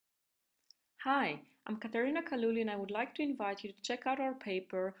Hi, I'm Katerina Kalouli and I would like to invite you to check out our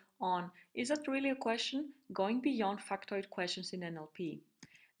paper on Is that really a question? Going beyond factoid questions in NLP.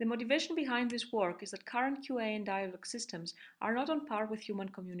 The motivation behind this work is that current QA and dialogue systems are not on par with human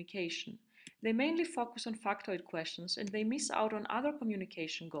communication. They mainly focus on factoid questions and they miss out on other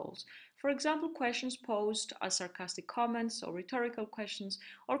communication goals. For example, questions posed as sarcastic comments or rhetorical questions,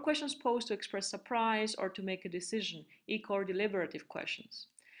 or questions posed to express surprise or to make a decision, or deliberative questions.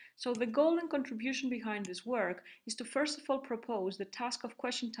 So the goal and contribution behind this work is to first of all propose the task of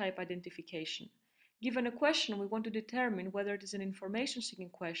question type identification. Given a question, we want to determine whether it is an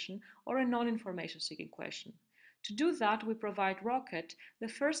information-seeking question or a non-information-seeking question. To do that, we provide Rocket, the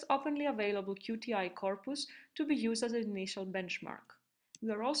first openly available QTI corpus to be used as an initial benchmark.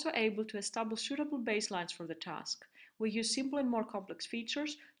 We are also able to establish suitable baselines for the task. We use simple and more complex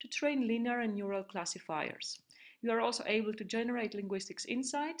features to train linear and neural classifiers. We are also able to generate linguistics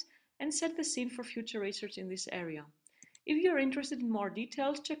insight and set the scene for future research in this area. If you are interested in more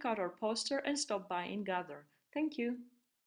details, check out our poster and stop by in Gather. Thank you.